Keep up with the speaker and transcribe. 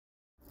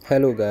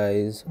Hello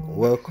guys,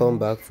 welcome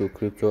back to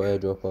Crypto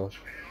Airdropper.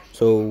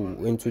 So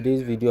in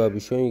today's video I'll be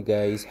showing you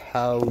guys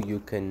how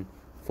you can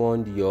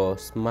fund your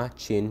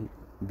Smartchain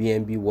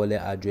BNB wallet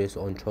address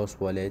on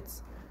Trust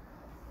Wallets.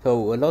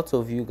 So a lot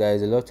of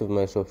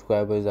my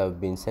subscribers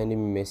have been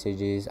sending me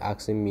messages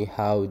asking me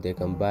how they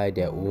can buy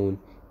their own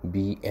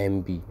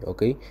BNB.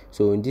 Okay,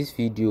 so in this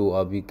video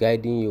I'll be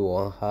guiding you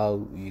on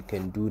how you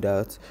can do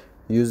that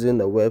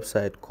using a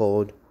website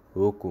called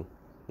Roqqu.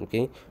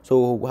 Okay,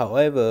 so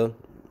however,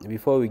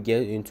 before we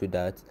get into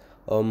that,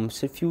 so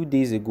a few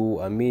days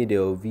ago I made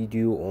a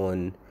video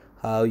on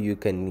how you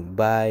can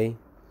buy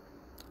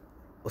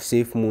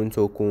safe moon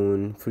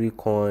token, free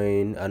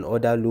coin, and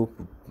other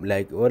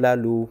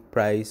low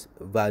price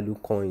value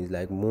coins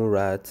like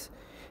moonrat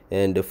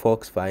and the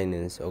fox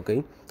finance.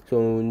 Okay,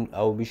 so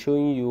I'll be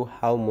showing you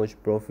how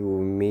much profit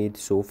we made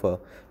so far,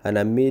 and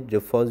I made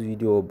the first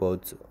video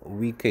about a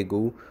week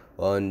ago,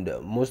 and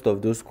most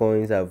of those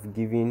coins have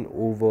given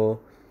over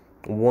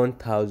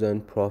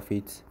 1,000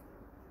 profits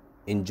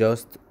in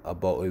just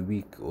about a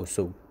week or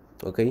so.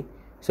 Okay,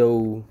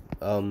 so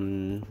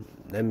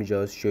let me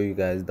just show you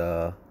guys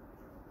the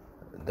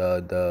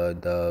let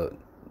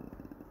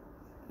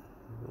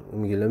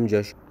me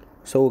just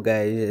so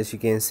guys, as you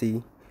can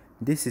see,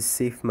 this is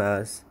safe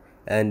mass,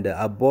 and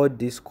I bought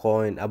this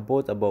coin. I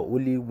bought about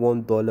only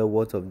 $1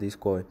 worth of this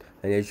coin,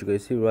 and as you can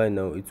see right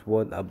now it's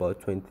worth about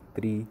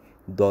 $23.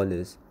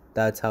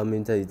 That's how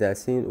many times they're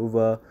seeing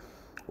over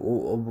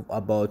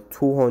about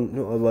 200,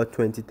 no, about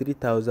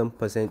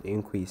 23,000%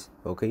 increase.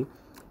 Okay,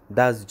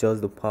 that's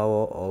just the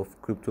power of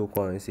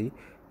cryptocurrency.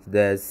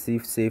 There's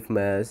safe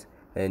mass,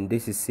 and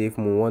this is safe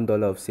moon.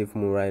 $1 of safe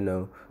moon right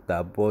now that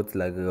I bought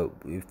like a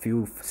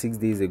few 6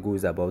 days ago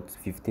is about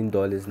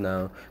 $15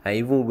 now. I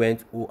even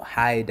went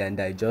high than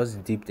that,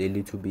 just dipped a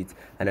little bit,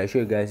 and I show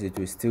you guys it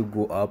will still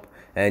go up.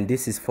 And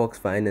this is fox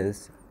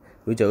finance,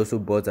 which I also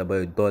bought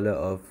about $1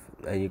 of,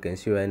 and you can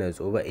see right now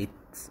it's over $8.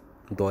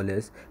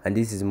 And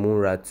this is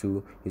moonrat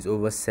 2, is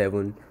over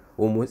 7,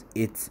 almost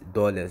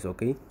 $8.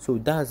 Okay, so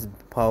that's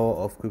the power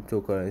of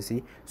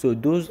cryptocurrency. So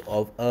those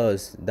of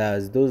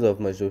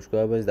my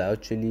subscribers that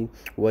actually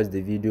watched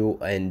the video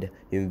and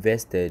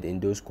invested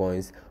in those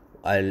coins,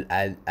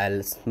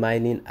 I'll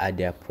smiling at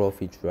their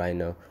profit right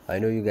now. I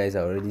know you guys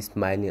are already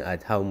smiling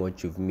at how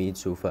much you've made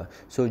so far.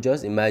 So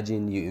just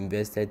imagine you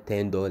invested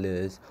 $10,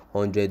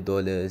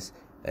 $100,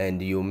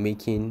 and you're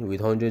making with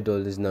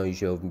 $100 now.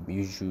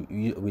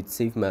 With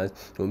safe math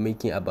you're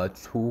making about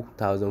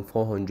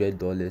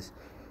 $2,400.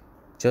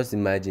 Just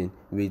imagine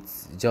with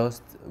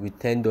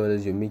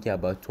 $10 you're making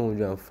about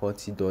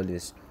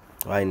 $240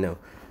 right now.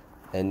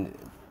 And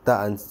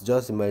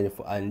just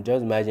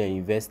imagine you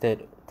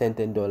invested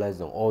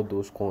 $10 on all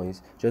those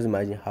coins. Just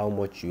imagine how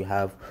much you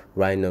have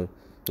right now.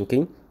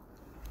 Okay,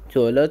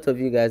 so a lot of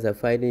you guys are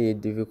finding it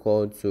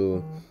difficult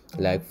to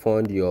like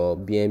fund your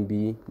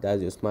BNB,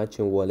 that's your smart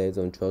chain wallet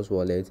on Trust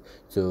Wallet,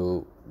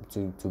 to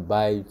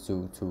buy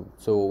so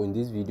in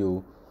this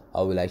video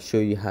I will like show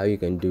you how you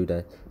can do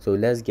that. So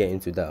let's get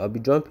into that. I'll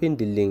be dropping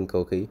the link,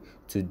 okay,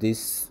 to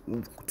this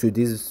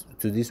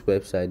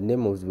website.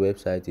 Name of the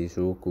website is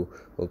Roqqu.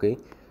 Okay,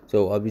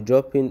 so I'll be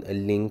dropping a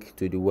link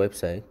to the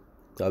website.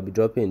 I'll be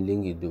dropping a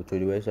link to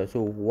the website.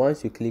 So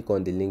once you click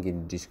on the link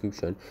in the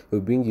description, it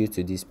will bring you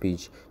to this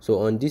page. So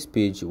on this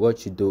page,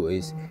 what you do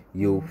is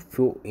you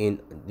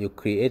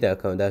create an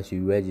account, that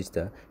you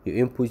register, you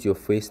input your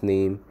first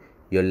name,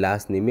 your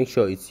last name. Make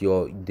sure it's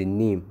the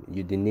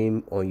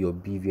name on your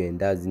BVN,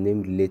 that's the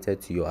name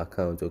related to your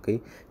account. Okay,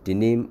 the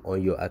name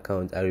on your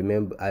account. I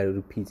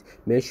repeat,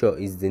 make sure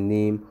it's the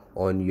name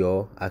on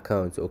your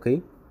account.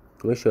 Okay,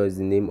 make sure it's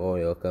the name on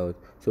your account.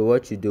 So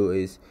what you do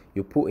is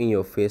you put in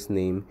your first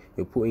name,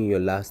 you put in your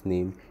last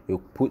name,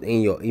 you put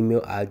in your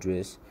email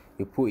address,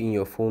 you put in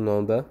your phone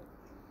number,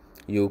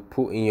 you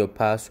put in your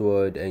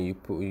password, and you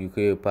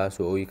create a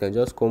password. Or you can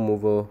just come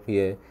over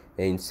here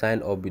and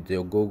sign up with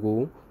your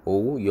Google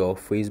or your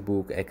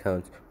Facebook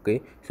account.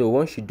 Okay, so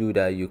once you do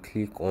that, you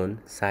click on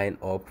sign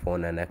up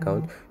on an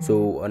account.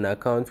 So an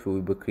account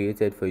will be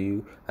created for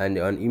you, and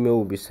an email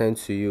will be sent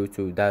to you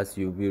to that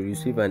you will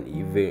receive an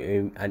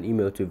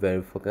email to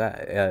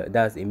verify.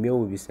 That's email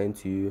will be sent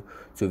to you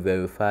to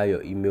verify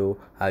your email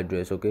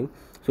address. Okay,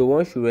 so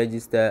once you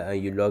register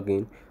and you log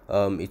in,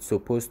 it's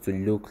supposed to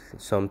look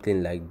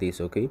something like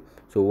this. Okay,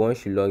 so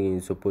once you log in,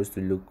 it's supposed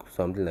to look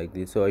something like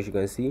this. So as you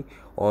can see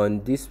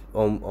on this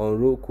on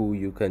Roqqu,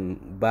 you can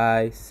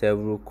buy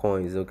several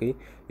coins. Okay,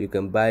 you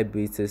can buy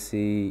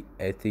BTC,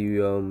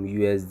 Ethereum,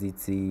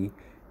 USDT,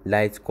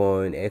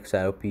 Litecoin,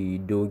 XRP,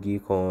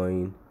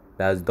 Dogecoin,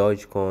 that's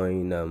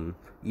Dogecoin,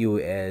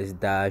 EOS,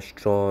 Dash,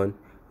 Tron,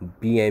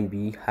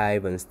 BNB,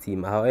 Hive, and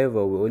Steam.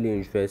 However, we're only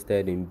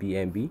interested in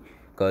BNB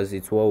because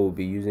it's what we'll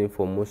be using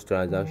for most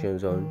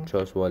transactions on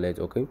Trust Wallet.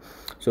 Okay,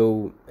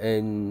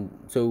 and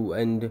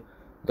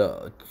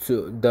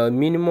the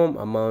minimum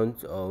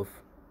amount of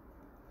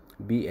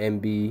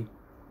BNB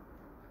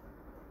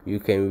you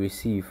can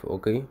receive,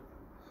 okay,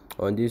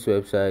 on this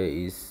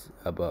website is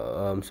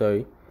about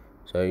sorry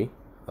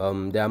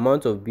the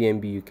amount of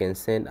BNB you can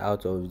send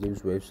out of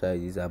this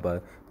website is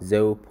about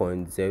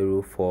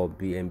 0.04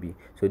 BNB.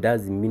 So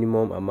that's the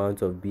minimum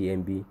amount of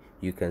BNB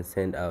you can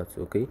send out,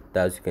 okay,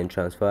 that you can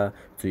transfer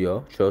to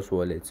your Trust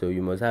wallet. So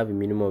you must have a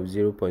minimum of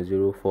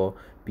 0.04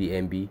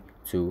 BNB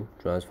to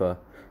transfer,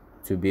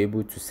 to be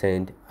able to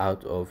send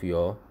out of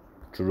your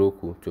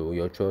Roqqu to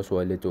your Trust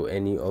wallet or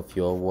any of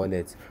your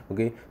wallets.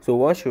 Okay, so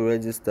once you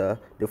register,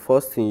 the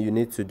first thing you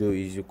need to do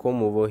is you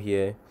come over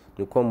here,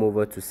 you come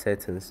over to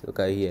settings.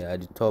 Okay, here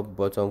at the top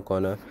bottom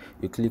corner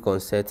you click on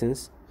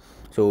settings,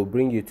 so it'll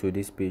bring you to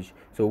this page.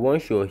 So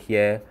once you're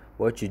here,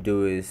 what you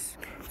do is,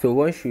 so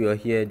once you're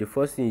here, the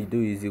first thing you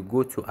do is you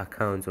go to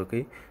accounts.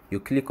 Okay, you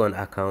click on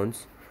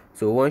accounts.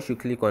 So once you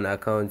click on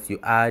accounts, you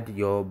add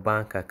your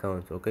bank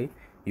account. Okay,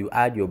 you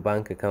add your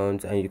bank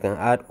account, and you can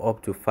add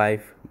up to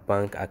 5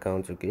 bank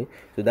accounts. Okay,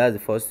 so that's the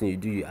first thing you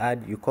do.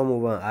 You come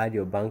over and add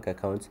your bank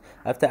account.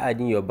 After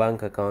adding your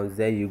bank account,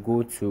 then you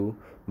go to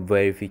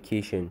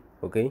verification.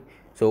 Okay,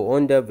 so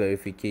under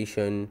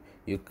verification,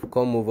 you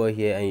come over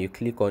here and you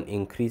click on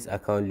increase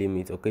account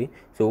limit. Okay,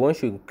 so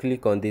once you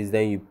click on this,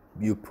 then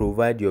you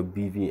provide your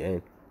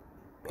BVN.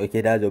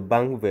 Okay, that's your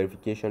bank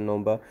verification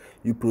number.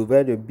 You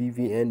provide your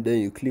BVN, then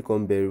you click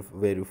on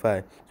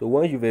verify. So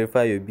once you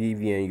verify your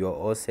BVN, you're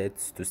all set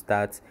to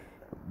start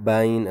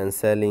buying and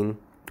selling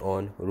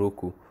on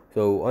Roqqu.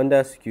 So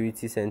under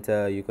security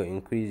center, you can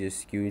increase your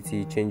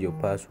security, change your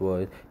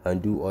password,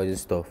 and do all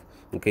this stuff.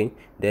 Okay,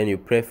 then your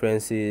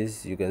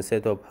preferences, you can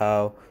set up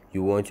how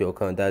you want your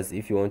account. That's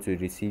if you want to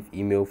receive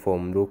email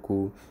from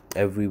Roqqu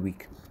every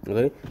week.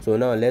 Okay, so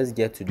now let's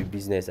get to the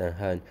business at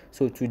hand.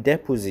 So to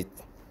deposit,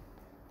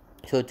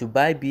 so to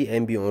buy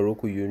BNB on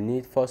Roqqu, you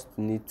need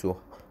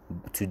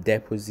to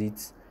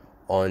deposit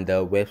on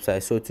the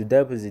website. So to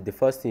deposit, the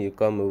first thing, you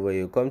come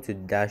to the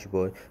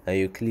dashboard and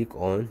you click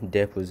on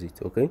deposit.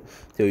 Okay,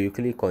 so you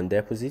click on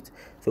deposit.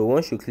 So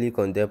once you click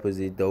on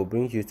deposit, that will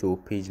bring you to a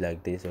page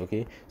like this.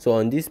 Okay, so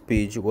on this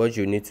page, what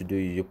you need to do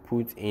is you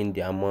put in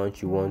the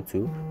amount you want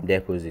to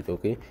deposit.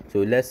 Okay, so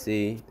let's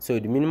say, so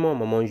the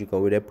minimum amount you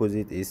can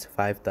deposit is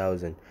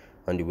 5,000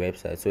 on the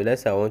website. So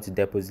let's say I want to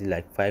deposit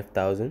like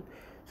 5,000.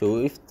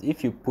 So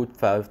if you put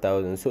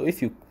 5,000, so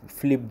if you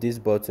flip this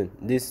button,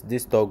 this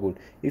toggle,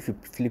 if you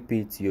flip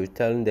it, you're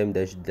telling them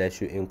that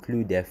should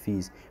include their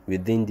fees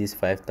within this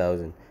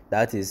 5,000.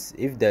 That is,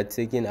 if they're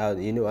taking out,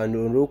 and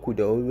on Roqqu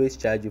they always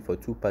charge you for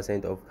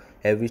 2% of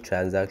every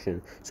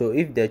transaction. So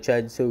if they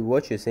charge, so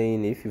what you're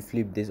saying, if you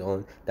flip this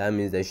on, that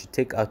means they should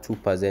take out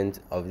 2%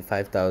 of the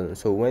 5,000.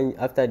 So when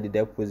after the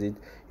deposit,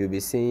 you'll be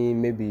seeing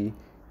maybe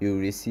you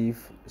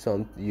receive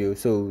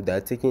so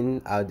they're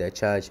taking out the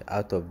charge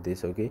out of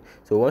this. Okay,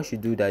 so once you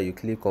do that, you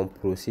click on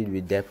proceed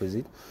with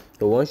deposit.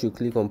 So once you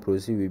click on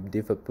proceed with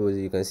deposit,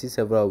 you can see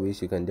several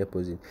ways you can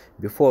deposit.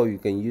 Before, you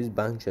can use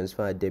bank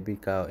transfer,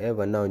 debit card.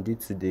 However, now due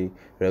to the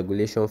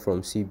regulation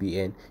from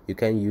CBN, you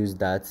can't use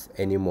that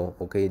anymore.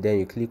 Okay, then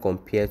you click on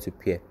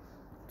peer-to-peer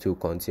to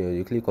continue.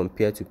 You click on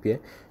peer-to-peer.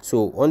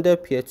 So under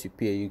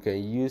peer-to-peer, you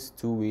can use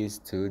 2 ways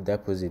to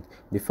deposit.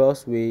 The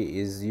first way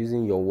is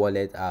using your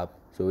wallet app.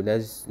 So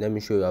let me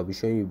show you. I'll be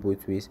showing you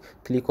both ways.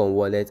 Click on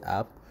wallet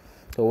app.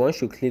 So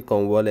once you click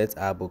on wallet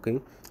app,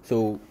 okay,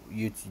 so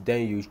you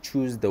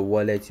choose the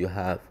wallet you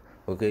have.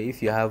 Okay,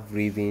 if you have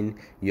Raven,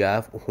 you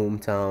have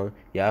Hometown,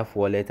 you have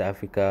Wallet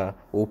Africa,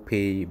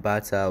 OPay,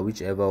 Bata,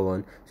 whichever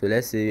one. So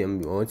let's say you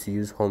want to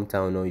use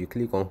Hometown, or you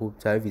click on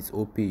Hometown. If it's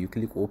OPay, you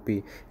click OPay.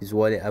 If it's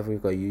Wallet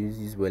Africa, you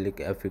use Wallet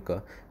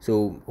Africa.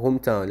 So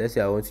Hometown, let's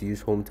say I want to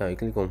use Hometown, you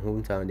click on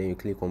Hometown, then you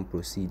click on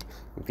proceed.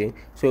 Okay,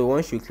 so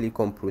once you click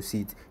on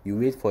proceed, you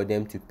wait for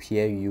them to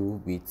pair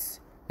you with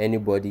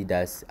anybody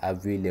that's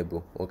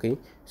available. Okay,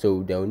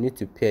 so they'll need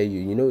to pair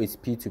you, it's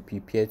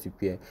P2P,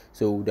 peer-to-peer,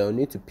 so they'll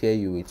need to pair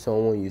you with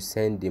someone you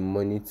send the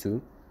money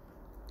to.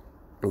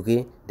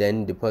 Okay,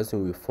 then the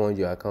person will fund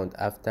your account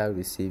after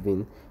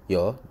receiving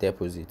your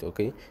deposit.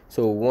 Okay,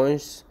 so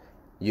once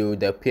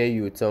they pair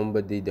you with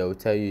somebody, they'll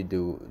tell you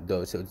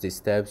the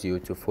steps you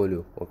to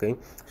follow. Okay,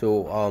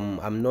 so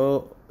I'm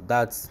not,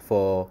 that's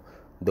for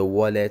the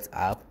wallet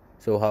app.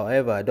 So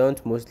however, I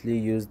don't mostly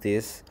use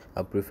this.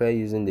 I prefer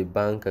using the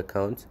bank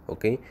account.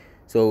 Okay,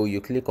 so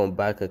you click on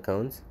bank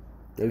account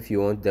if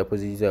you want to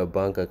deposit your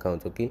bank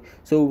account. Okay,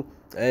 so,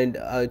 and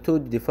I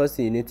told you the first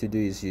thing you need to do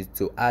is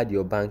to add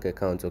your bank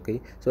account.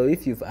 Okay, so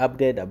if you've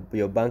updated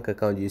your bank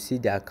account, you see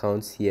the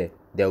accounts here,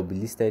 they'll be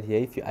listed here.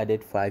 If you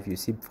added 5, you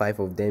see 5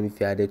 of them. If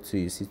you added 2,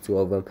 you see 2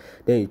 of them.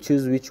 Then you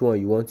choose which one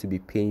you want to be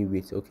paying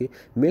with. Okay,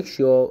 make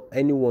sure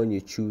anyone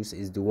you choose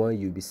is the one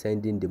you'll be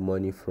sending the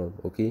money from.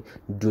 Okay,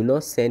 do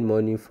not send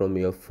money from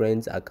your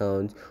friend's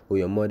account or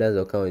your mother's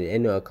account,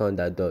 any account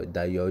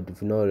that you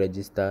do not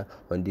register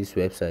on this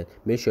website.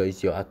 Make sure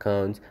it's your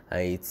account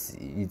and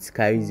it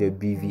carries your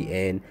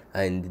BVN,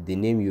 and the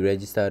name you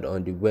registered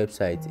on the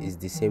website is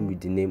the same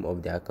with the name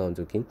of the account.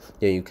 Okay,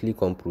 then you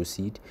click on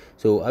proceed.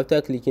 So after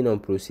clicking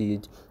on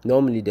proceed,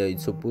 normally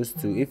it's supposed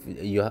to,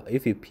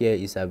 if a peer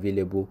is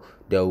available,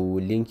 they will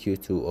link you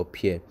to a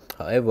peer.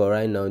 However,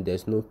 right now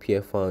there's no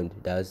peer found,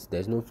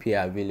 there's no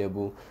peer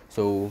available.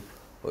 So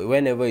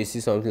whenever you see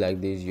something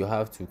like this, you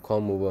have to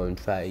come over and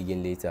try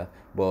again later.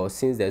 But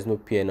since there's no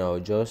pair now, I'll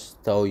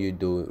just tell you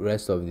the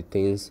rest of the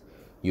things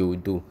you will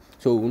do.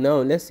 So now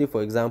let's say,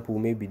 for example,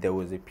 maybe there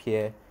was a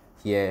pair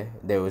here,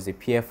 there was a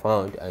pair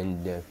found,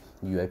 and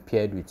you are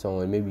paired with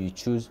someone. Maybe you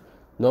choose,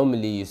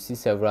 normally you see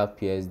several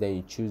pairs, then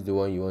you choose the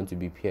one you want to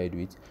be paired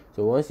with.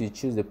 So once you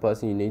choose the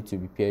person you need to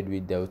be paired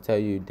with, they'll tell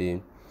you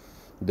the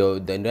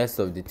rest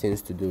of the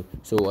things to do.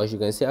 So as you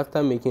can see,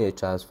 after making a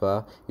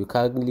transfer, you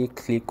kindly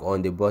click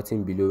on the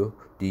button below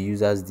the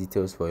user's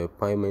details for your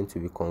payment to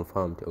be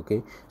confirmed.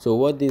 Okay, so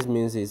what this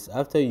means is,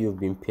 after you've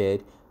been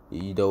paired,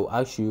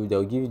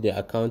 they'll give you the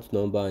account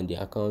number and the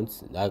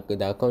account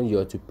you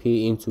are to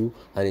pay into,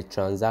 and the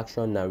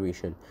transaction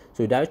narration.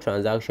 So that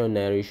transaction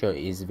narration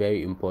is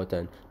very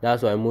important.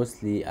 That's why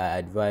mostly I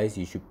advise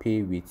you should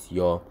pay with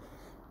your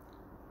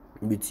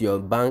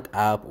bank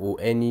app, or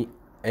any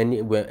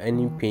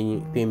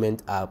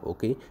payment app,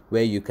 okay,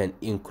 where you can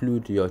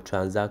include your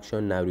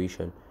transaction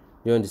narration.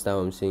 You understand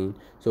what I'm saying?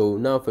 So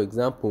now, for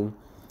example,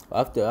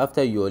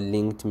 after you're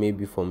linked,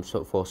 maybe for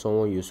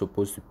someone you're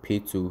supposed to pay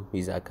to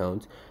his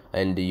account,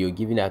 and you're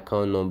giving the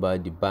account number,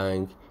 the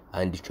bank,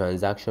 and the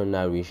transaction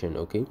narration.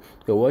 Okay,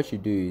 so what you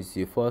do is,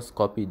 you first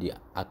copy the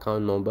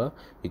account number,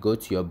 you go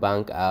to your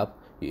bank app,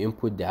 you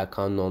input the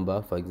account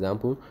number, for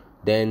example,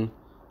 then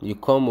you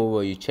come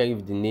over, you check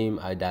if the name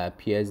that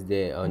appears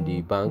there on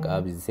the bank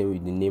app is the same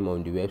with the name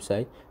on the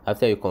website.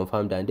 After you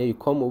confirm that, then you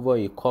come over,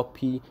 you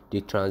copy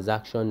the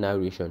transaction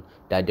narration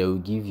that they will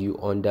give you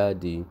under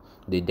the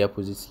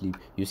deposit slip.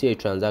 You see a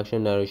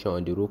transaction narration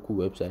on the Roqqu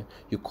website,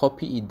 you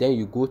copy it, then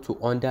you go to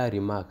under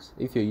remarks.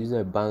 If you're using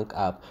a bank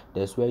app,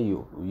 that's where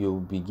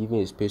you'll be given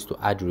a space to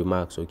add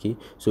remarks. Okay,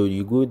 so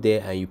you go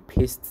there and you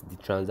paste the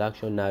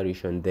transaction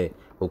narration there.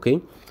 Okay,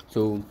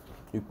 so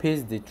you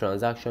paste the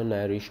transaction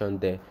narration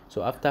there.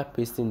 So after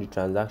pasting the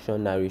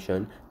transaction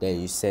narration, then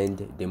you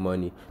send the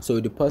money. So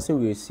the person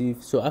will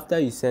receive. So after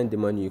you send the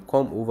money, you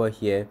come over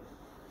here,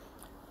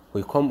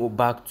 we come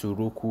back to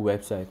Roqqu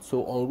website.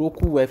 So on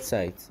Roqqu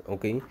website,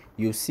 okay,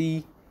 you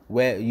see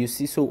where you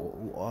see,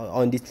 so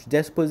on the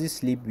deposit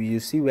slip, you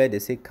see where they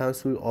say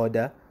cancel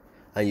order,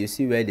 and you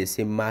see where they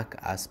say mark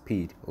as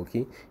paid.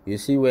 Okay, you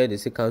see where they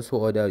say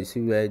cancel order, you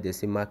see where they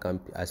say mark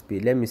as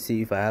paid. Let me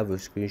see if I have a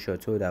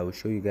screenshot so that I will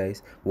show you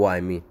guys what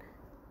I mean.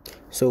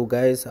 So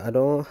guys, I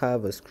don't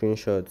have a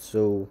screenshot.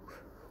 So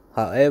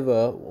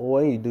however,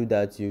 when you do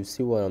that, you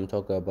see what I'm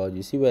talking about.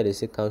 You see where they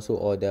say cancel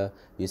order,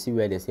 you see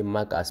where they say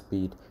mark as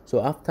paid.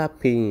 So after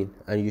paying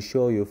and you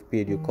show you've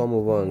paid, you come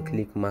over and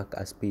click mark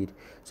as paid.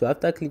 So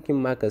after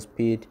clicking mark as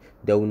paid,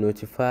 they will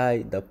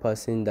notify the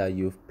person that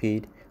you've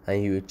paid, and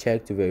he will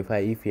check to verify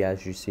if he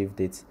has received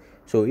it.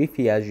 So if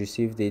he has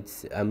received it,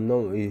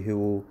 he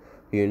will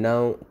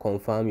now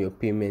confirm your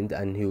payment,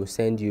 and he will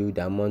send you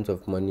the amount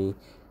of money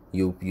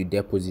you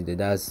deposited.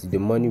 That's the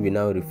money will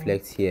now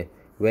reflect here.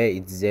 Where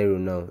it's zero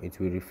now, it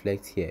will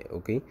reflect here.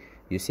 Okay,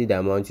 you see the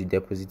amount you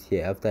deposit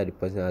here after the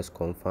person has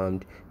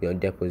confirmed your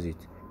deposit.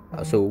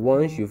 So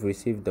once you've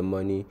received the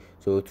money,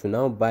 so to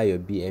now buy your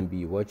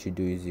BNB, what you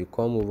do is you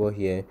come over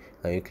here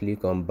and you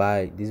click on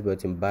buy, this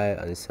button, buy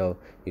and sell.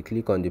 You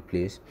click on the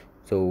place.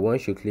 So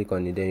once you click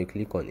on it, then you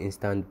click on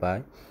instant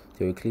buy.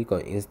 So you click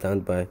on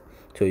instant buy.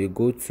 So you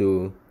go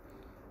to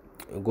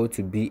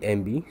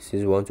BNB,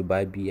 since you want to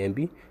buy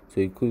BNB.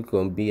 So you click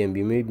on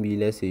BNB. Maybe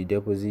let's say you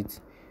deposit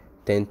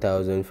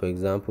 10,000, for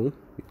example.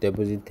 You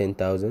deposit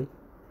 10,000.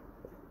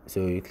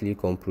 So you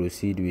click on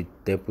proceed with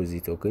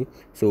deposit. Okay,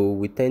 so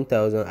with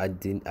 10,000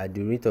 at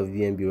the rate of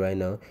BNB right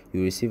now,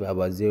 you receive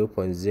about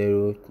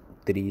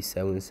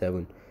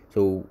 0.0377.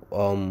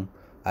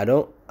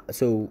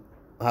 So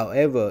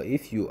however,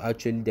 if you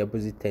actually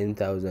deposit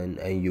 10,000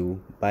 and you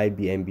buy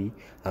BNB,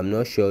 I'm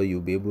not sure you'll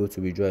be able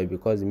to withdraw it,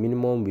 because the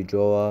minimum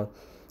withdrawal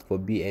for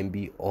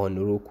BNB on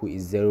Roqqu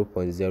is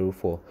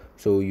 0.04.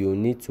 So you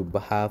need to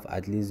have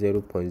at least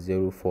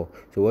 0.04.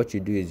 So what you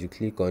do is you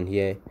click on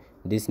here,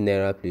 this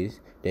Naira place,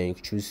 then you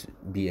choose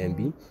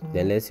BNB.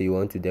 Then let's say you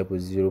want to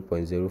deposit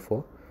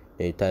 0.04,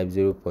 then you type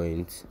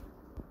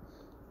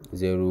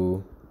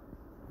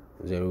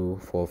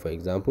 0.004, for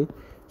example.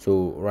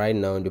 So right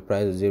now the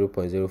price of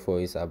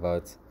 0.04 is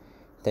about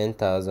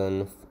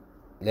 10,000,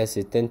 let's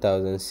say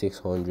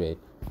 10,600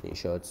 in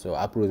short. So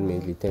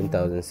approximately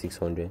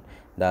 10,600.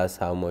 That's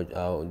how much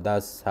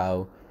that's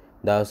how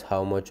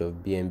much of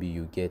BNB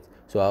you get.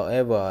 So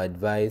however, I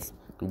advise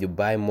you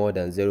buy more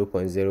than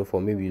 0.04.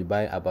 maybe you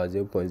buy about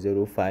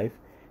 0.05,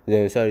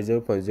 then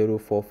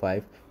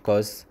 0.045,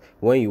 because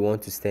when you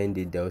want to send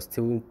it, they'll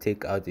still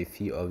take out a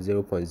fee of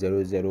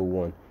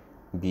 0.001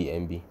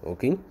 BNB.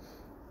 Okay,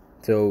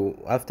 so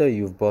after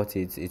you've bought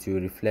it, it will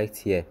reflect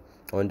here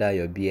under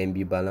your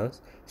BNB balance.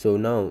 So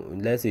now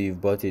let's say you've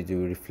bought it, it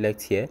will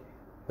reflect here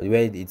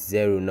where it's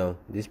zero. Now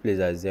this place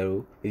at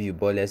zero. If you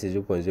bought, let's say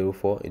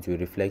 0.04, it will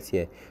reflect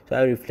here. So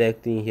I'm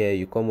reflecting here,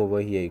 you come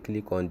over here, you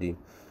click on the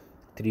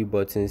three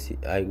buttons here,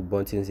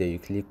 you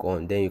click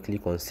on, then you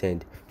click on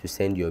send to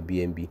send your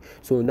BNB.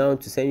 So now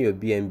to send your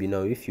BNB,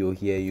 now if you're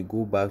here, you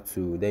go back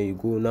to, then you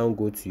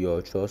go to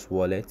your Trust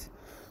wallet,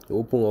 you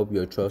open up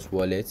your Trust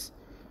wallet,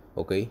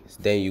 Okay, so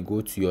then you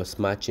go to your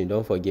smart chain.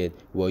 Don't forget,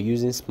 we're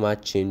using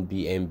smart chain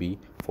BNB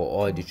for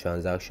all the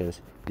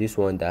transactions. This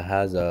one that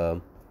has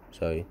a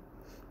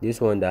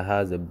this one that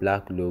has a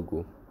black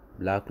logo,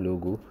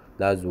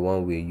 that's the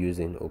one we're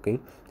using. Okay,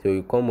 so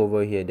you come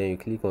over here, then you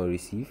click on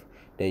receive,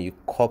 then you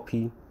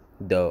copy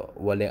the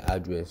wallet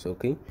address.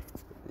 Okay,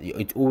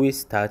 it always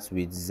starts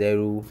with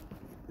 0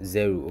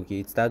 0.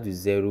 Okay, it starts with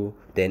 0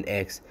 then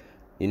X.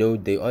 You know,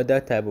 the other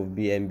type of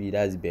BNB,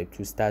 that's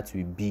BEP2, starts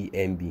with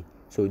BNB.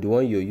 So the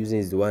one you're using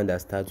is the one that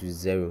starts with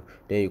 0.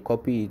 Then you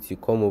copy it, you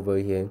come over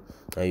here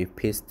and you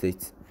paste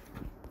it.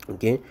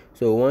 Okay,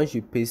 so once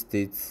you paste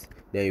it,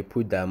 then you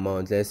put the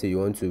amount. Let's say you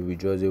want to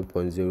withdraw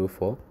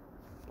 0.04,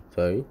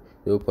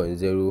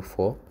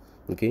 0.04.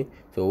 Okay,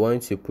 so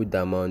once you put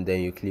the amount,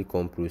 then you click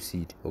on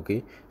proceed.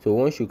 Okay, so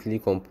once you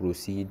click on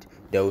proceed,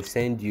 they will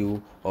send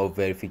you a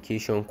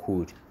verification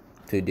code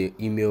to the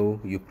email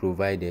you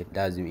provided.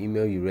 That's the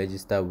email you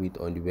register with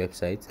on the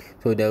website.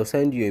 So they'll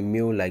send you a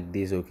mail like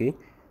this. Okay,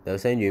 they'll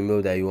send you a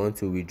mail that you want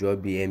to withdraw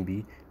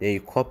BNB, then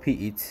you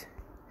copy it.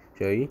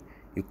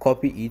 You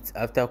copy it.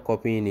 After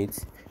copying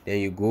it, then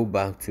you go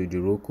back to the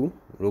Roqqu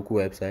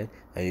website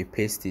and you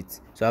paste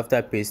it. So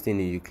after pasting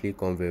it, you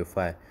click on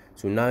verify.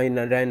 So now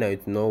right now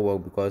it will not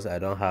work because I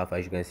don't have,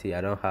 as you can see,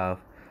 I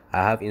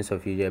have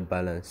insufficient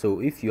balance.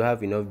 So if you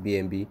have enough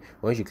BNB,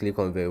 once you click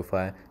on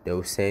verify, they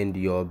will send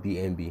your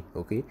BNB.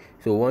 Okay,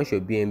 so once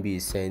your BNB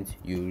is sent,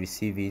 you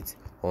receive it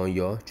on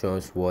your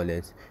Trust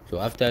wallet. So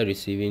after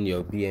receiving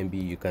your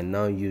BNB, you can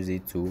now use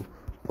it to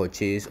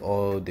purchase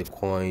all the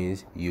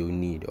coins you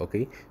need.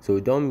 Okay, so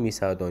don't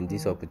miss out on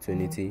this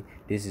opportunity.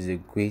 This is a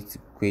great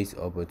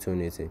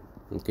opportunity.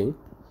 Okay,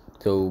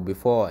 so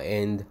before I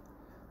end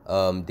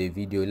the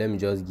video, let me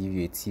just give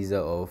you a teaser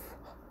of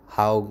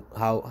how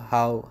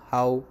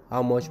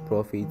much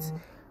profit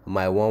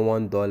my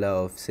 $1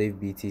 of safe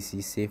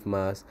BTC, safe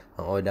mass,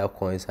 and other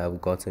coins have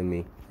gotten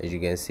me. As you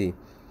can see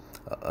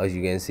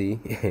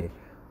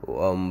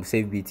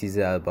safe BTC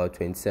are about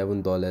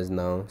 $27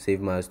 now, safe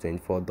mass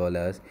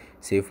 $24,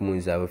 safe moon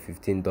is about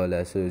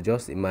 $15. So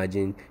just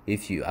imagine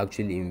if you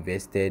actually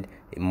invested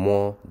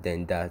more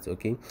than that.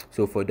 Okay,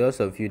 so for those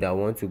of you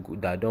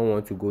that don't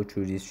want to go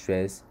through this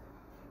stress,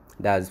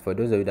 that's for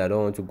those of you that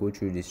don't want to go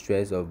through the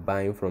stress of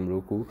buying from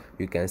Roqqu,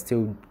 you can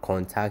still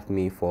contact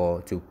me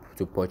to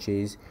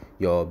purchase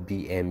your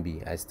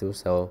BNB. I still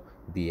sell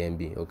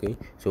BNB. Okay,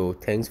 so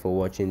thanks for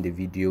watching the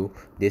video.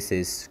 This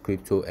is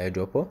Crypto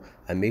Airdropper.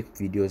 I make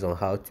videos on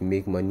how to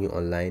make money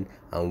online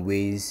and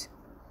ways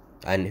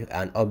and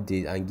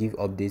give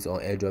updates on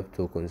airdrop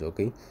tokens.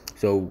 Okay,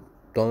 so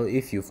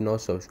if you've not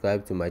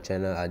subscribed to my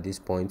channel at this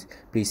point,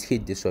 please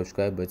hit the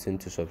subscribe button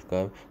to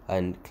subscribe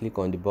and click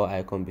on the bell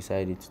icon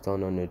beside it to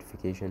turn on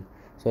notification,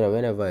 so that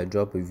whenever I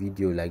drop a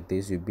video like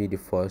this, you'll be the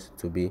first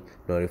to be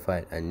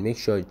notified. And make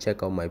sure you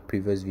check out my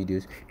previous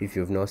videos if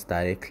you've not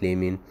started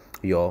claiming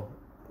your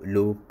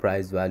low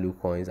price value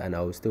coins, and I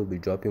will still be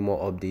dropping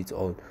more updates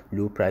on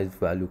low price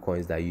value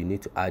coins that you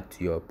need to add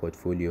to your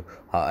portfolio.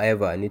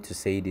 However, I need to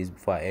say this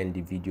before I end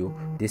the video: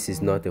 this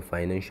is not a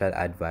financial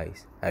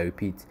advice. I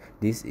repeat,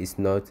 this is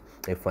not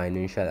a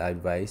financial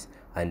advice,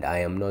 and I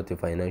am not a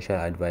financial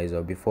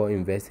advisor. Before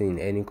investing in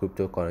any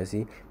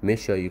cryptocurrency, make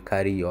sure you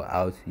carry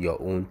out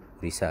your own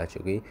research.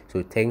 Okay,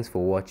 so thanks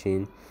for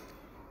watching.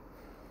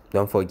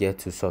 Don't forget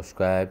to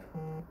subscribe,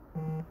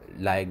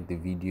 like the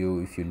video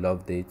if you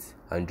loved it,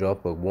 and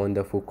drop a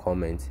wonderful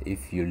comment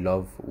if you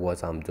love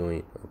what I'm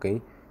doing.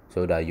 Okay,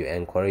 so that you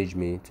encourage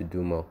me to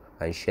do more,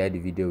 and share the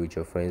video with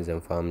your friends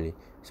and family.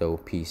 So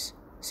peace,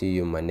 see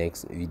you in my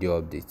next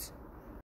video updates.